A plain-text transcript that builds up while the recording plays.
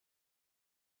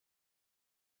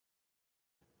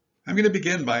I'm going to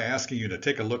begin by asking you to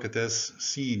take a look at this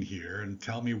scene here and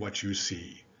tell me what you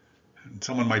see. And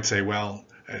someone might say, well,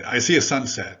 I see a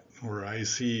sunset, or I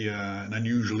see an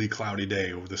unusually cloudy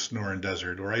day over the Sonoran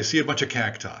Desert, or I see a bunch of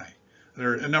cacti.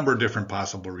 There are a number of different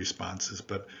possible responses,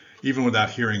 but even without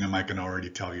hearing them, I can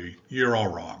already tell you, you're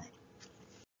all wrong.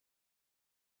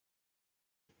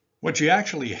 What you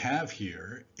actually have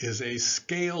here is a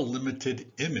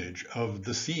scale-limited image of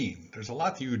the scene. There's a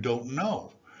lot that you don't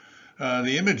know.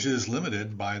 The image is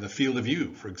limited by the field of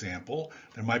view. For example,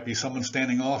 there might be someone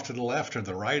standing off to the left or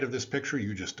the right of this picture,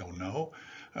 you just don't know.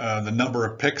 The number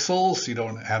of pixels, you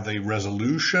don't have the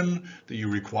resolution that you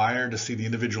require to see the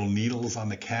individual needles on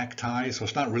the cacti, so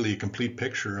it's not really a complete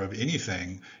picture of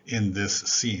anything in this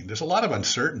scene. There's a lot of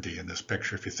uncertainty in this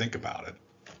picture if you think about it.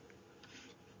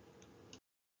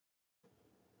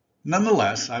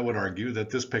 Nonetheless, I would argue that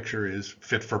this picture is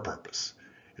fit for purpose.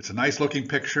 It's a nice looking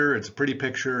picture, it's a pretty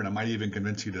picture, and it might even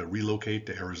convince you to relocate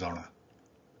to Arizona.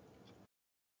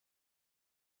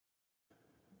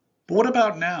 But what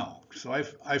about now? So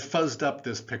I've fuzzed up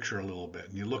this picture a little bit,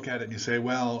 and you look at it and you say,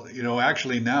 well,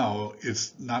 actually now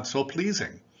it's not so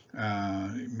pleasing.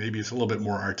 Maybe it's a little bit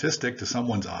more artistic to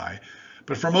someone's eye,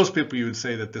 but for most people you would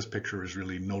say that this picture is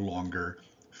really no longer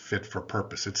fit for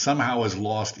purpose. It somehow has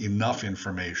lost enough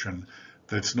information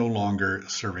that it's no longer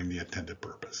serving the intended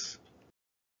purpose.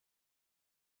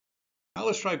 Now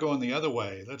let's try going the other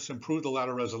way. Let's improve the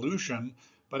lateral resolution,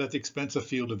 but at the expense of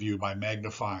field of view by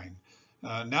magnifying.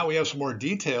 Now we have some more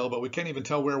detail, but we can't even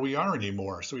tell where we are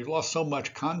anymore. So we've lost so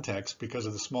much context because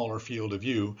of the smaller field of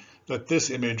view that this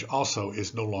image also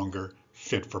is no longer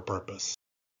fit for purpose.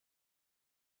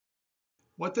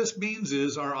 What this means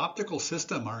is our optical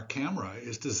system, our camera,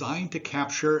 is designed to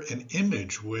capture an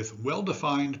image with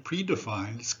well-defined,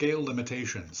 predefined scale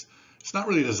limitations. It's not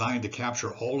really designed to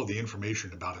capture all of the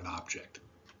information about an object.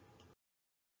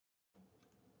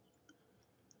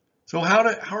 So how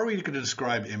are we going to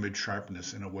describe image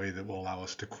sharpness in a way that will allow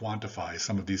us to quantify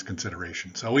some of these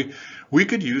considerations? So we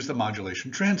could use the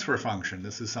modulation transfer function.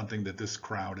 This is something that this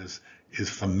crowd is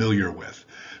familiar with.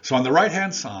 So on the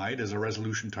right-hand side is a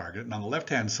resolution target, and on the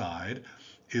left-hand side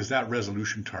is that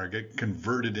resolution target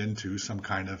converted into some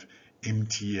kind of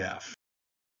MTF.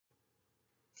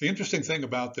 The interesting thing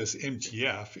about this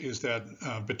MTF is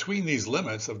that between these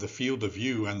limits of the field of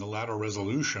view and the lateral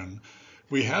resolution,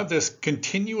 we have this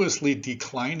continuously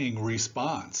declining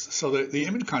response. So the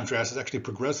image contrast is actually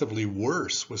progressively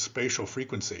worse with spatial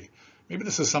frequency. Maybe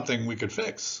this is something we could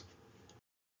fix.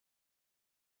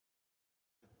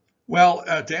 Well,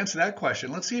 to answer that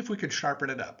question, let's see if we could sharpen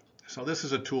it up. So this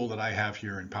is a tool that I have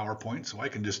here in PowerPoint, so I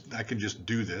can just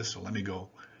do this. So let me go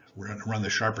run the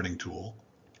sharpening tool.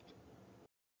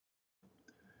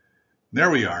 There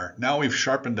we are. Now we've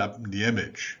sharpened up the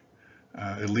image,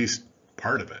 at least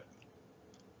part of it.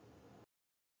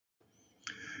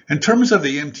 In terms of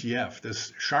the MTF,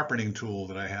 this sharpening tool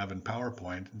that I have in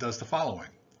PowerPoint does the following.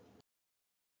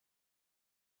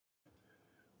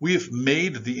 We've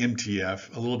made the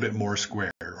MTF a little bit more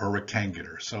square or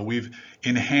rectangular. So we've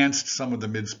enhanced some of the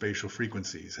mid-spatial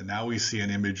frequencies, and now we see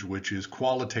an image which is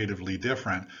qualitatively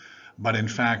different, but in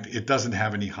fact, it doesn't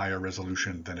have any higher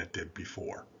resolution than it did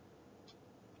before.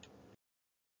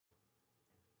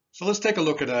 So let's take a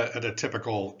look at a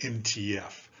typical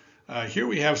MTF. Here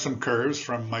we have some curves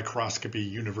from Microscopy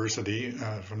University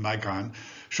from Nikon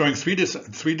showing three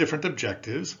different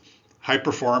objectives: high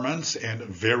performance and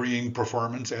varying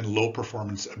performance and low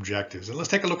performance objectives. And let's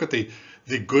take a look at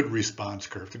the good response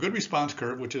curve. The good response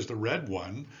curve, which is the red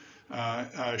one,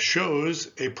 shows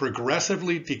a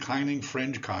progressively declining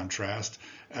fringe contrast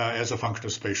as a function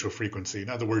of spatial frequency. In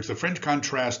other words, the fringe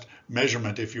contrast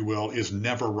measurement, if you will, is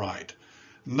never right.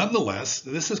 Nonetheless,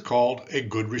 this is called a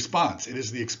good response. It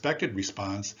is the expected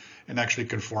response and actually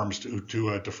conforms to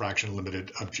a diffraction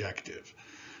limited objective.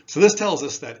 So this tells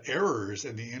us that errors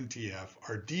in the MTF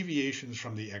are deviations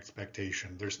from the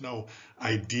expectation. There's no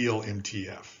ideal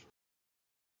MTF.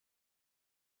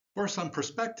 For some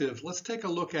perspective, let's take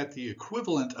a look at the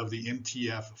equivalent of the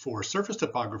MTF for surface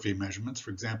topography measurements, for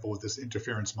example, with this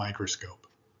interference microscope.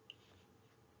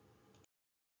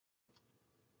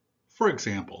 For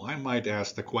example, I might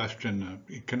ask the question,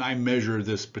 can I measure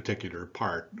this particular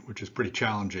part, which is pretty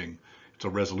challenging? It's a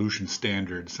resolution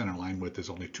standard, center line width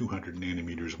is only 200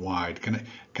 nanometers wide.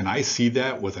 Can I see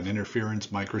that with an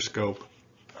interference microscope?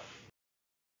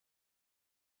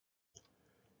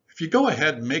 If you go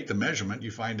ahead and make the measurement,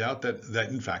 you find out that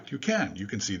in fact you can. You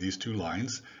can see these two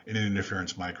lines in an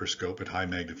interference microscope at high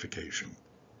magnification.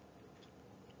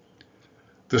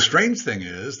 The strange thing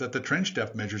is that the trench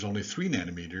depth measures only 3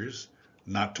 nanometers,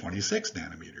 not 26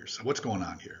 nanometers. So what's going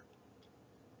on here?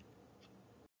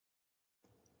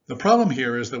 The problem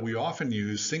here is that we often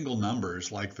use single numbers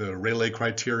like the Rayleigh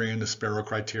criterion, the Sparrow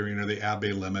criterion, or the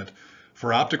ASPE limit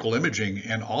for optical imaging,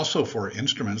 and also for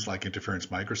instruments like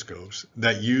interference microscopes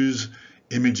that use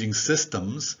imaging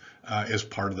systems as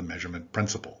part of the measurement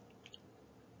principle.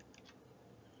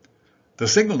 The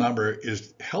single number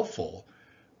is helpful,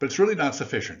 but it's really not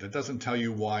sufficient. It doesn't tell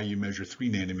you why you measure 3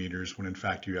 nanometers when in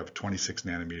fact you have 26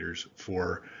 nanometers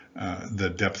for the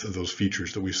depth of those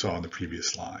features that we saw in the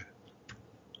previous slide.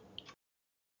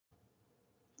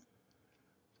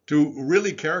 To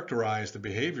really characterize the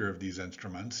behavior of these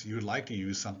instruments, you would like to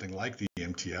use something like the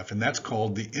MTF, and that's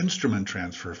called the instrument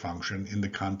transfer function in the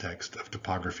context of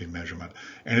topography measurement.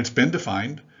 And it's been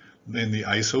defined in the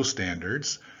ISO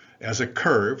standards as a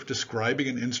curve describing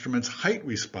an instrument's height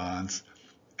response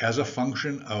as a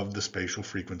function of the spatial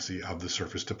frequency of the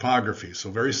surface topography.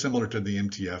 So very similar to the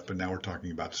MTF, but now we're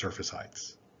talking about surface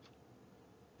heights.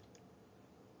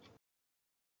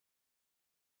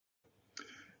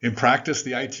 In practice,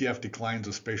 the ITF declines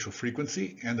with spatial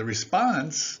frequency, and the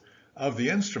response of the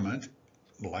instrument,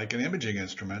 like an imaging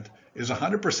instrument, is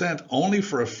 100% only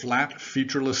for a flat,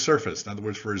 featureless surface. In other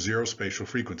words, for a zero spatial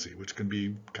frequency, which can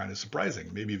be kind of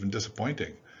surprising, maybe even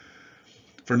disappointing.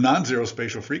 For non-zero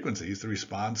spatial frequencies, the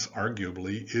response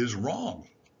arguably is wrong.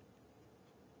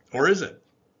 Or is it?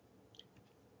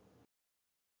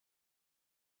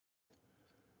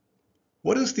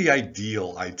 What is the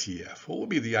ideal ITF? What would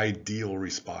be the ideal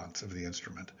response of the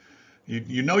instrument?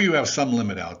 You know you have some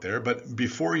limit out there, but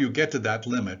before you get to that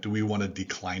limit, do we want a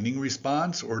declining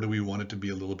response or do we want it to be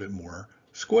a little bit more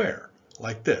square,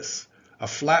 like this? A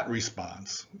flat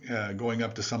response going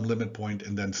up to some limit point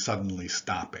and then suddenly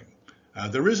stopping.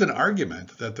 There is an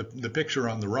argument that the picture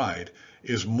on the right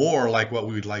is more like what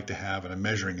we would like to have in a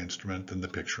measuring instrument than the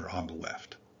picture on the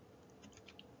left.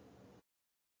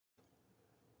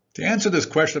 To answer this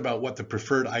question about what the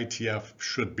preferred ITF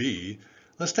should be,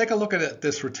 let's take a look at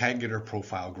this rectangular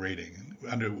profile grading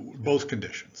under both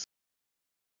conditions.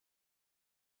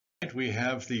 We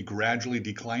have the gradually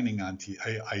declining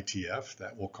ITF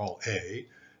that we'll call A,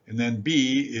 and then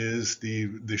B is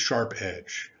the sharp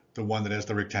edge, the one that has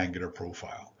the rectangular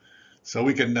profile. So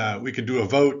we can do a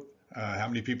vote, how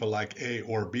many people like A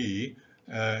or B,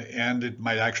 and it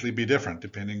might actually be different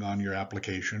depending on your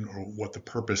application or what the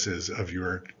purpose is of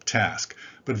your task.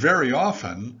 But very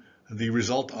often, the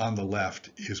result on the left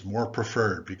is more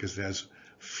preferred because it has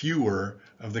fewer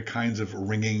of the kinds of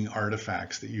ringing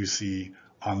artifacts that you see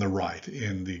on the right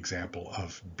in the example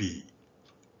of B.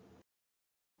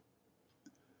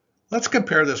 Let's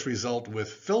compare this result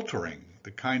with filtering,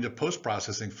 the kind of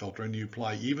post-processing filtering you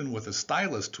apply even with a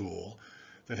stylus tool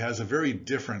that has a very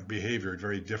different behavior, a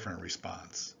very different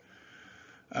response.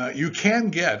 You can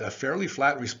get a fairly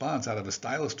flat response out of a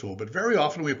stylus tool, but very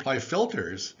often we apply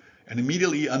filters and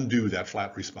immediately undo that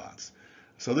flat response.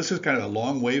 So this is kind of a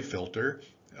long wave filter,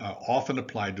 often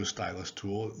applied to a stylus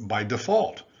tool by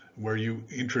default, where you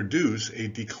introduce a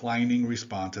declining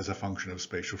response as a function of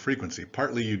spatial frequency.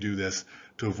 Partly you do this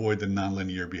to avoid the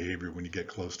nonlinear behavior when you get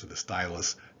close to the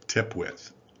stylus tip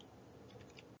width.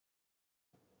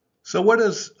 So what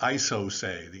does ISO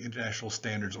say, the International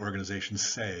Standards Organization,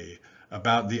 say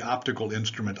about the optical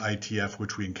instrument ITF,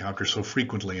 which we encounter so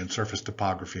frequently in surface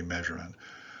topography measurement?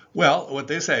 Well, what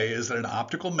they say is that an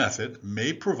optical method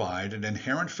may provide an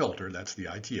inherent filter, that's the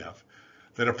ITF,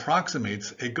 that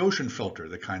approximates a Gaussian filter,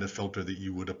 the kind of filter that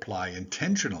you would apply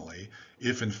intentionally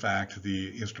if in fact the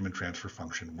instrument transfer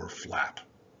function were flat.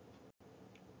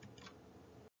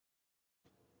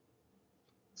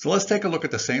 So let's take a look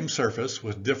at the same surface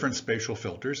with different spatial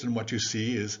filters, and what you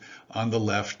see is on the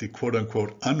left the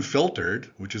quote-unquote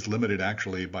unfiltered, which is limited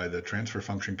actually by the transfer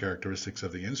function characteristics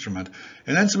of the instrument,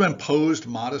 and then some imposed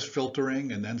modest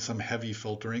filtering and then some heavy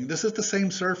filtering. This is the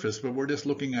same surface, but we're just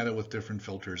looking at it with different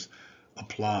filters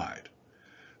applied.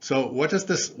 So what does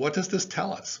this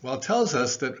tell us? Well, it tells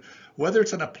us that whether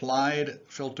it's an applied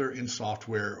filter in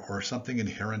software or something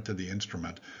inherent to the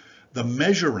instrument, the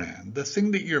measurand, the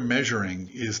thing that you're measuring,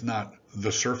 is not the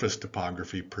surface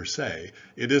topography per se.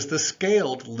 It is the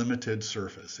scaled limited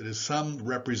surface. It is some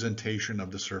representation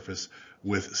of the surface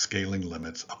with scaling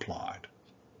limits applied.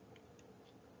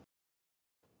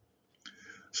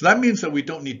 So that means that we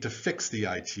don't need to fix the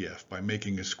ITF by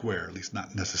making a square, at least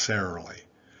not necessarily.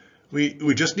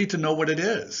 We just need to know what it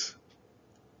is.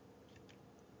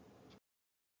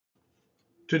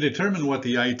 To determine what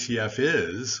the ITF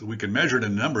is, we can measure it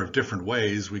in a number of different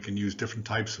ways. We can use different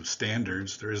types of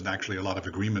standards. There isn't actually a lot of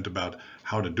agreement about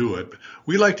how to do it.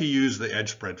 We like to use the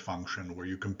edge spread function, where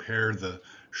you compare the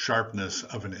sharpness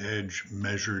of an edge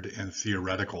measured and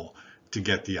theoretical to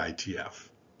get the ITF.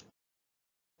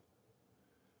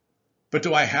 But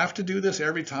do I have to do this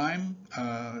every time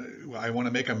I want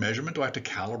to make a measurement? Do I have to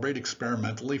calibrate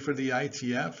experimentally for the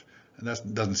ITF? And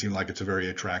that doesn't seem like it's a very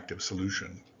attractive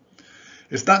solution.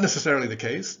 It's not necessarily the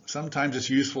case. Sometimes it's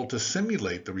useful to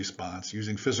simulate the response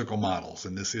using physical models,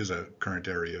 and this is a current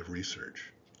area of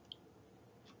research.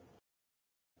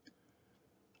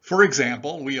 For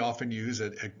example, we often use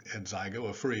at Zygo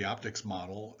a Fourier optics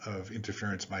model of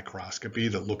interference microscopy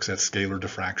that looks at scalar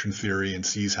diffraction theory and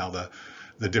sees how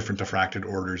the different diffracted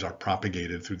orders are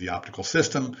propagated through the optical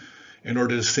system in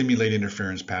order to simulate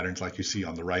interference patterns like you see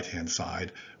on the right-hand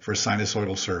side for a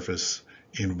sinusoidal surface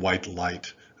in white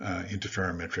light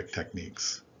interferometric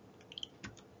techniques.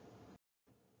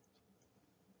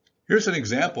 Here's an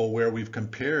example where we've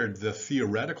compared the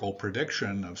theoretical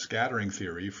prediction of scattering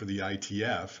theory for the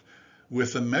ITF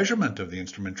with the measurement of the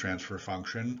instrument transfer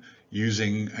function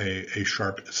using a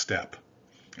sharp step.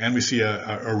 And we see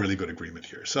a really good agreement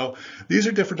here. So these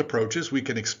are different approaches. We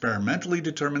can experimentally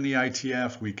determine the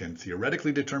ITF. We can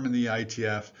theoretically determine the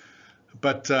ITF.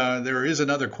 But there is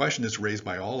another question that's raised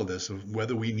by all of this of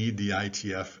whether we need the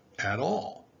ITF at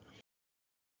all.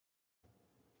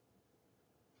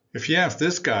 If you ask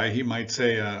this guy, he might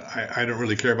say, I don't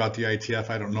really care about the ITF.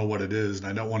 I don't know what it is, and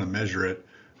I don't want to measure it.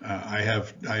 I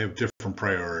have different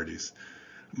priorities.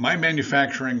 My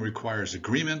manufacturing requires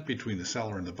agreement between the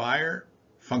seller and the buyer,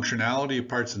 functionality of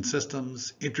parts and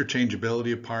systems,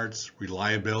 interchangeability of parts,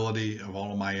 reliability of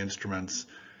all of my instruments,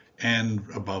 and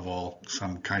above all,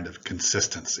 some kind of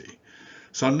consistency.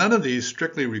 So none of these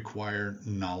strictly require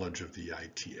knowledge of the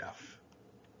ITF.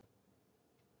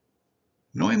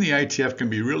 Knowing the ITF can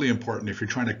be really important if you're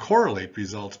trying to correlate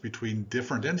results between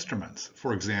different instruments.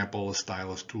 For example, a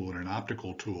stylus tool and an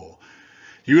optical tool.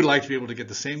 You would like to be able to get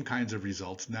the same kinds of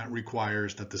results, and that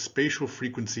requires that the spatial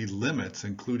frequency limits,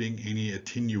 including any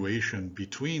attenuation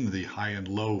between the high and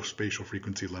low spatial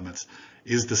frequency limits,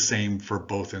 is the same for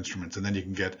both instruments, and then you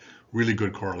can get really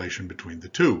good correlation between the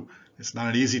two. It's not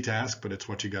an easy task, but it's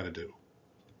what you got to do.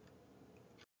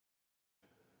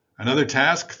 Another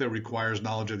task that requires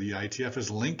knowledge of the ITF is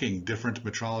linking different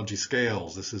metrology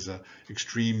scales. This is an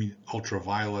extreme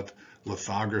ultraviolet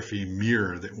lithography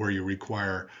mirror where you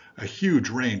require a huge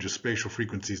range of spatial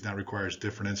frequencies. That requires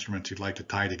different instruments you'd like to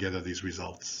tie together these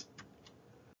results.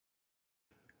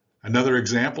 Another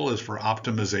example is for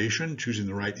optimization, choosing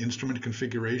the right instrument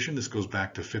configuration. This goes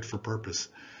back to fit for purpose.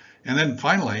 And then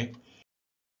finally,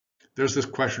 there's this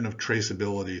question of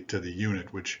traceability to the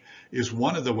unit, which is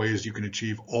one of the ways you can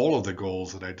achieve all of the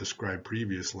goals that I described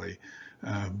previously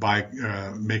by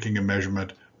making a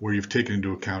measurement where you've taken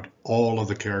into account all of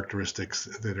the characteristics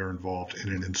that are involved in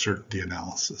an uncertainty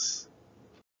analysis.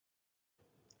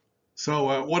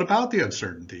 So what about the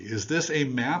uncertainty? Is this a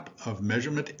map of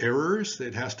measurement errors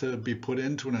that has to be put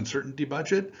into an uncertainty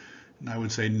budget? And I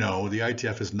would say no, the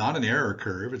ITF is not an error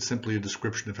curve. It's simply a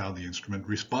description of how the instrument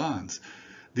responds.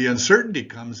 The uncertainty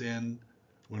comes in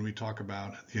when we talk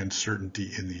about the uncertainty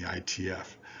in the ITF.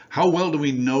 How well do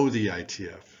we know the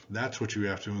ITF? That's what you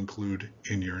have to include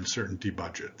in your uncertainty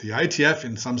budget. The ITF,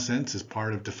 in some sense, is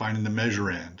part of defining the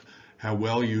measurand. How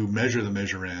well you measure the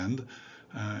measurand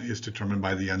is determined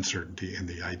by the uncertainty in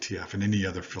the ITF and any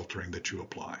other filtering that you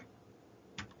apply.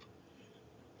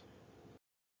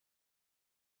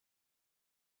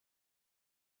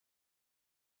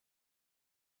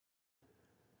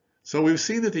 So we've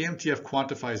seen that the MTF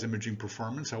quantifies imaging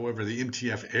performance. However, the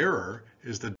MTF error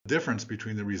is the difference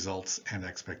between the results and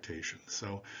expectations.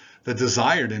 So the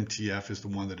desired MTF is the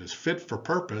one that is fit for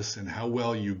purpose, and how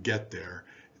well you get there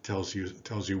tells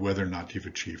you whether or not you've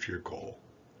achieved your goal.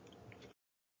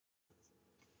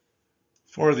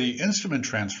 For the instrument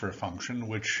transfer function,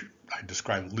 which I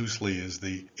describe loosely as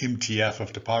the MTF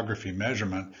of topography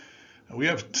measurement, we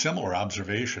have similar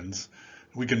observations.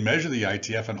 We can measure the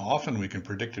ITF, and often we can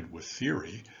predict it with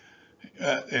theory.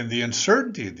 And the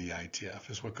uncertainty of the ITF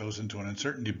is what goes into an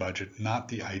uncertainty budget, not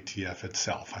the ITF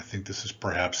itself. I think this is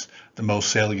perhaps the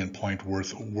most salient point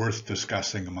worth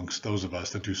discussing amongst those of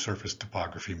us that do surface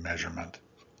topography measurement.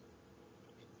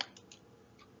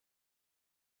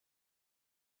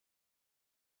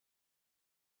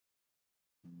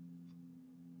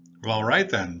 Well, all right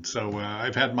then. So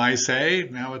I've had my say.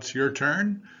 Now it's your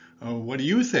turn. What do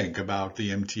you think about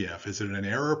the MTF? Is it an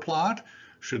error plot?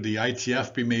 Should the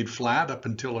ITF be made flat up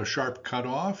until a sharp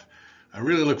cutoff? I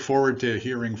really look forward to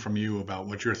hearing from you about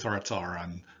what your thoughts are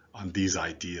on these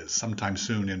ideas, sometime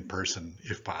soon in person,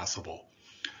 if possible.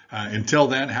 Until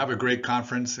then, have a great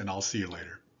conference, and I'll see you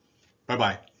later.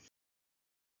 Bye-bye.